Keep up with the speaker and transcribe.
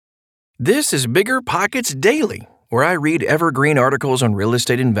This is Bigger Pockets Daily, where I read evergreen articles on real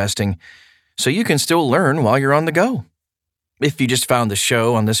estate investing so you can still learn while you're on the go. If you just found the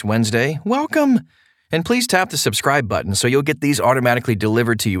show on this Wednesday, welcome. And please tap the subscribe button so you'll get these automatically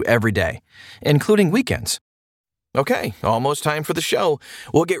delivered to you every day, including weekends. Okay, almost time for the show.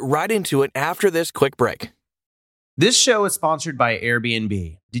 We'll get right into it after this quick break. This show is sponsored by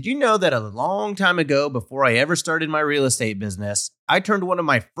Airbnb. Did you know that a long time ago, before I ever started my real estate business, I turned one of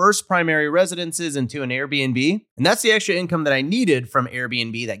my first primary residences into an Airbnb? And that's the extra income that I needed from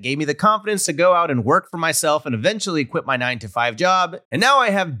Airbnb that gave me the confidence to go out and work for myself and eventually quit my 9-to-5 job. And now I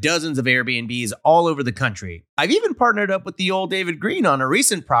have dozens of Airbnbs all over the country. I've even partnered up with the old David Green on a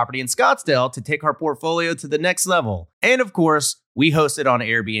recent property in Scottsdale to take our portfolio to the next level. And of course, we host it on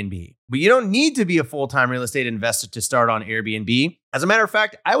Airbnb. But you don't need to be a full-time real estate investor to start on Airbnb. As a matter of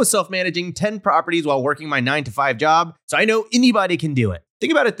fact, I was self-managing 10 properties while working my 9-to-5 job, so I know anybody can do it.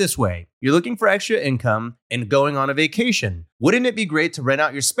 Think about it this way. You're looking for extra income and going on a vacation. Wouldn't it be great to rent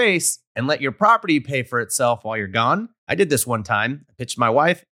out your space and let your property pay for itself while you're gone? I did this one time. I pitched my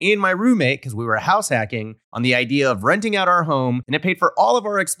wife and my roommate, because we were house hacking, on the idea of renting out our home, and it paid for all of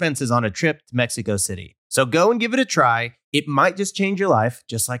our expenses on a trip to Mexico City. So go and give it a try. It might just change your life,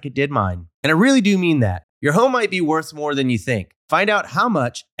 just like it did mine. And I really do mean that. Your home might be worth more than you think. Find out how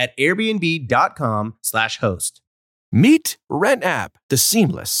much at airbnb.com/host. Meet RentApp, the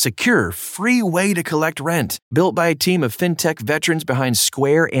seamless, secure, free way to collect rent. Built by a team of fintech veterans behind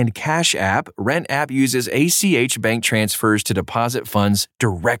Square and Cash App, RentApp uses ACH bank transfers to deposit funds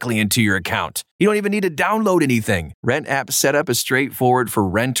directly into your account. You don't even need to download anything. RentApp setup is straightforward for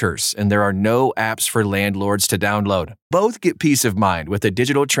renters, and there are no apps for landlords to download. Both get peace of mind with a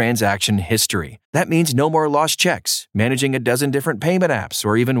digital transaction history. That means no more lost checks, managing a dozen different payment apps,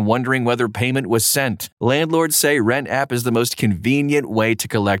 or even wondering whether payment was sent. Landlords say RentApp is the most convenient way to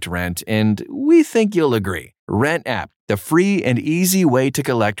collect rent, and we think you'll agree. RentApp, the free and easy way to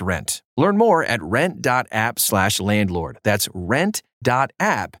collect rent. Learn more at rent.app/landlord. That's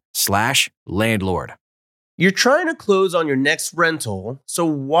rent.app/landlord. You're trying to close on your next rental, so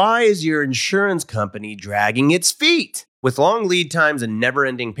why is your insurance company dragging its feet? With long lead times and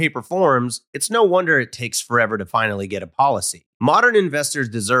never-ending paper forms, it's no wonder it takes forever to finally get a policy. Modern investors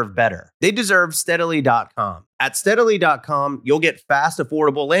deserve better. They deserve Steadily.com. At Steadily.com, you'll get fast,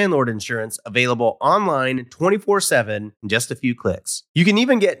 affordable landlord insurance available online 24/7 in just a few clicks. You can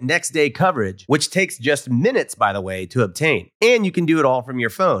even get next-day coverage, which takes just minutes, by the way, to obtain. And you can do it all from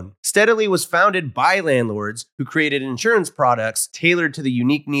your phone. Steadily was founded by landlords who created insurance products tailored to the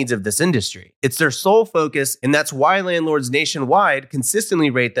unique needs of this industry. It's their sole focus, and that's why landlords nationwide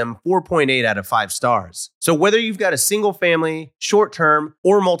consistently rate them 4.8 out of 5 stars. So whether you've got a single-family, short-term,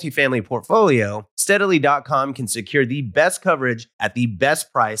 or multifamily portfolio, Steadily.com can secure the best coverage at the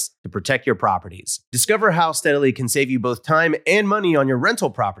best price to protect your properties. Discover how Steadily can save you both time and money on your rental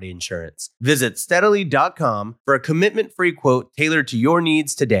property insurance. Visit Steadily.com for a commitment-free quote tailored to your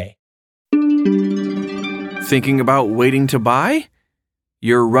needs today. Thinking about waiting to buy?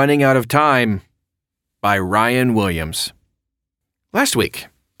 You're Running Out of Time by Ryan Williams. Last week,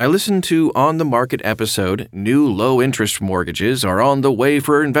 I listened to On the Market episode, New Low-Interest Mortgages Are on the Way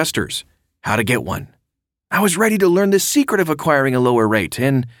for Investors. How to get one. I was ready to learn the secret of acquiring a lower rate,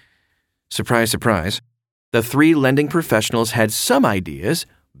 and surprise, surprise, the 3 lending professionals had some ideas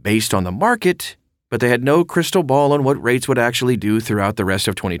based on the market, but they had no crystal ball on what rates would actually do throughout the rest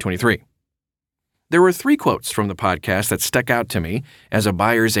of 2023. There were 3 quotes from the podcast that stuck out to me as a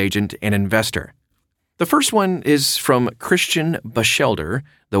buyer's agent and investor. The first one is from Christian Bachelder,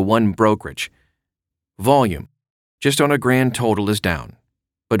 the One Brokerage. Volume, just on a grand total, is down.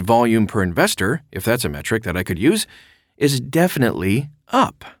 But volume per investor, if that's a metric that I could use, is definitely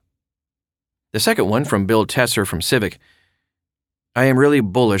up. The second one from Bill Tesser from Civic. I am really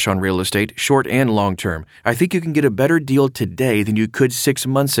bullish on real estate, short and long term. I think you can get a better deal today than you could 6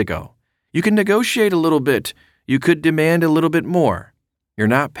 months ago. You can negotiate a little bit. You could demand a little bit more. You're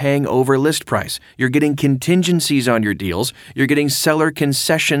not paying over list price. You're getting contingencies on your deals. You're getting seller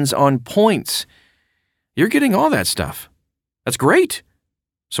concessions on points. You're getting all that stuff. That's great.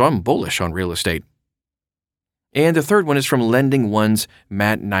 So I'm bullish on real estate. And the third one is from Lending One's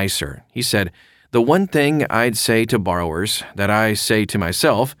Matt Neisser. He said, the one thing I'd say to borrowers that I say to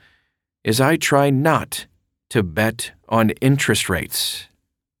myself is I try not to bet on interest rates.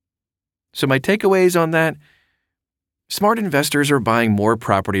 So my takeaways on that, smart investors are buying more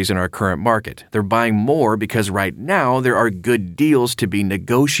properties in our current market. They're buying more because right now there are good deals to be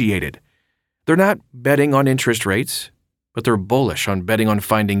negotiated. They're not betting on interest rates, but they're bullish on betting on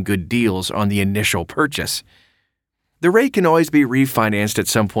finding good deals on the initial purchase. The rate can always be refinanced at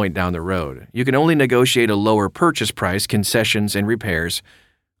some point down the road. You can only negotiate a lower purchase price, concessions, and repairs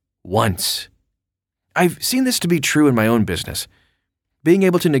once. I've seen this to be true in my own business. Being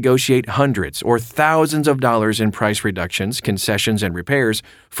able to negotiate hundreds or thousands of dollars in price reductions, concessions, and repairs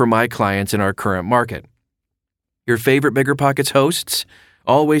for my clients in our current market. Your favorite BiggerPockets hosts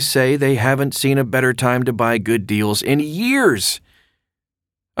always say they haven't seen a better time to buy good deals in years.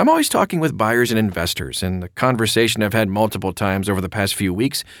 I'm always talking with buyers and investors, and the conversation I've had multiple times over the past few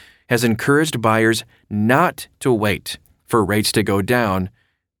weeks has encouraged buyers not to wait for rates to go down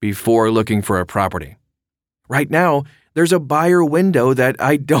before looking for a property. Right now, there's a buyer window that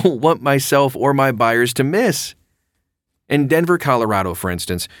I don't want myself or my buyers to miss. In Denver, Colorado, for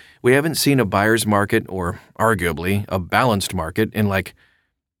instance, we haven't seen a buyer's market, or arguably a balanced market, in like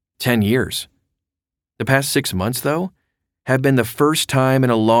 10 years. The past 6 months, though, have been the first time in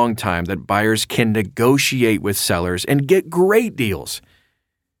a long time that buyers can negotiate with sellers and get great deals.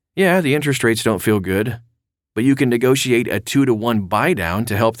 Yeah, the interest rates don't feel good, but you can negotiate a 2-to-1 buy down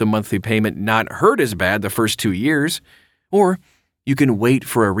to help the monthly payment not hurt as bad the first 2 years, or you can wait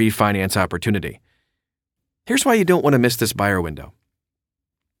for a refinance opportunity. Here's why you don't want to miss this buyer window.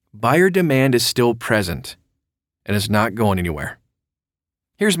 Buyer demand is still present and is not going anywhere.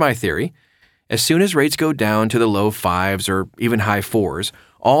 Here's my theory. As soon as rates go down to the low 5s or even high 4s,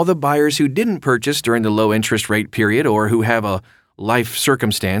 all the buyers who didn't purchase during the low interest rate period or who have a life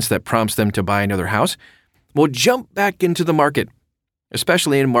circumstance that prompts them to buy another house will jump back into the market,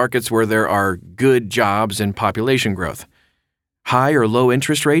 especially in markets where there are good jobs and population growth. High or low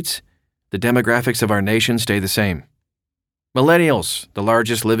interest rates, the demographics of our nation stay the same. Millennials, the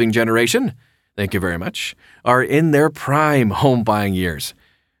largest living generation, thank you very much, are in their prime home buying years.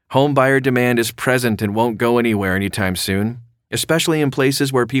 Home buyer demand is present and won't go anywhere anytime soon, especially in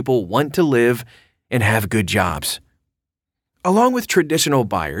places where people want to live and have good jobs. Along with traditional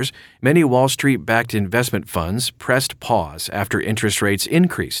buyers, many Wall Street-backed investment funds pressed pause after interest rates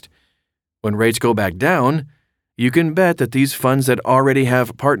increased. When rates go back down, you can bet that these funds that already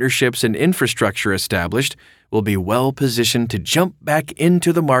have partnerships and infrastructure established will be well positioned to jump back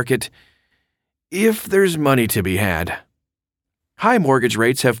into the market if there's money to be had. High mortgage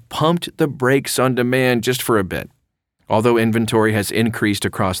rates have pumped the brakes on demand just for a bit. Although inventory has increased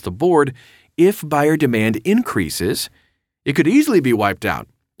across the board, if buyer demand increases, it could easily be wiped out,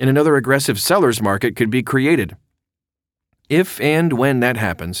 and another aggressive seller's market could be created. If and when that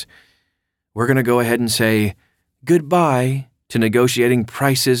happens, we're going to go ahead and say goodbye to negotiating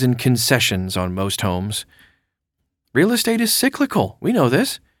prices and concessions on most homes. Real estate is cyclical. We know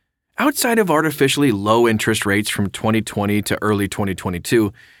this. Outside of artificially low interest rates from 2020 to early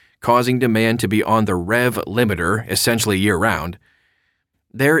 2022, causing demand to be on the rev limiter essentially year-round,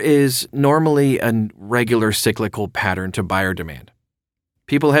 there is normally a regular cyclical pattern to buyer demand.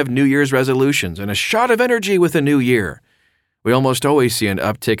 People have New Year's resolutions and a shot of energy with a new year. We almost always see an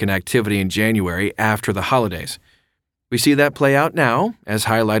uptick in activity in January after the holidays. We see that play out now, as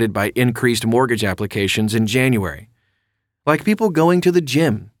highlighted by increased mortgage applications in January. Like people going to the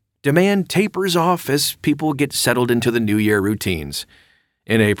gym, demand tapers off as people get settled into the New Year routines.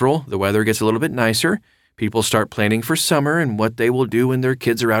 In April, the weather gets a little bit nicer. People start planning for summer and what they will do when their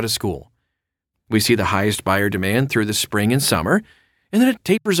kids are out of school. We see the highest buyer demand through the spring and summer, and then it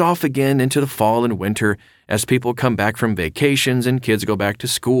tapers off again into the fall and winter as people come back from vacations and kids go back to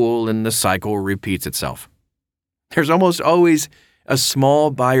school and the cycle repeats itself. There's almost always a small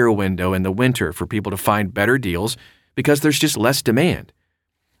buyer window in the winter for people to find better deals because there's just less demand.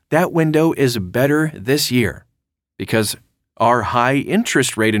 That window is better this year because our high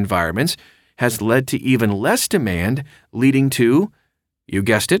interest rate environments has led to even less demand, leading to, you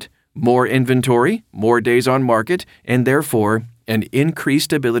guessed it, more inventory, more days on market, and therefore an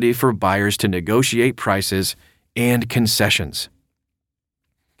increased ability for buyers to negotiate prices and concessions.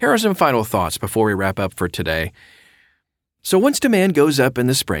 Here are some final thoughts before we wrap up for today. So once demand goes up in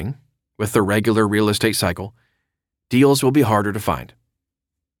the spring, with the regular real estate cycle, deals will be harder to find.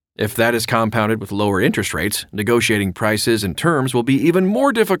 If that is compounded with lower interest rates, negotiating prices and terms will be even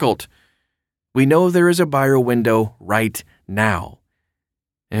more difficult. We know there is a buyer window right now,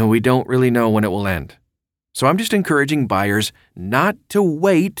 and we don't really know when it will end. So I'm just encouraging buyers not to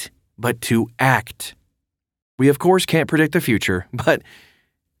wait, but to act. We, of course, can't predict the future, but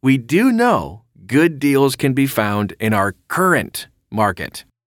we do know good deals can be found in our current market.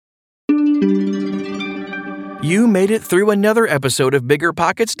 You made it through another episode of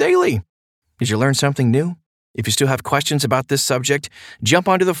BiggerPockets Daily. Did you learn something new? If you still have questions about this subject, jump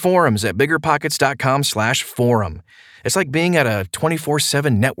onto the forums at biggerpockets.com/forum. It's like being at a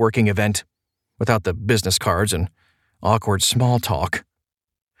 24/7 networking event without the business cards and awkward small talk.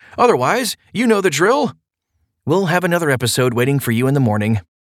 Otherwise, you know the drill. We'll have another episode waiting for you in the morning.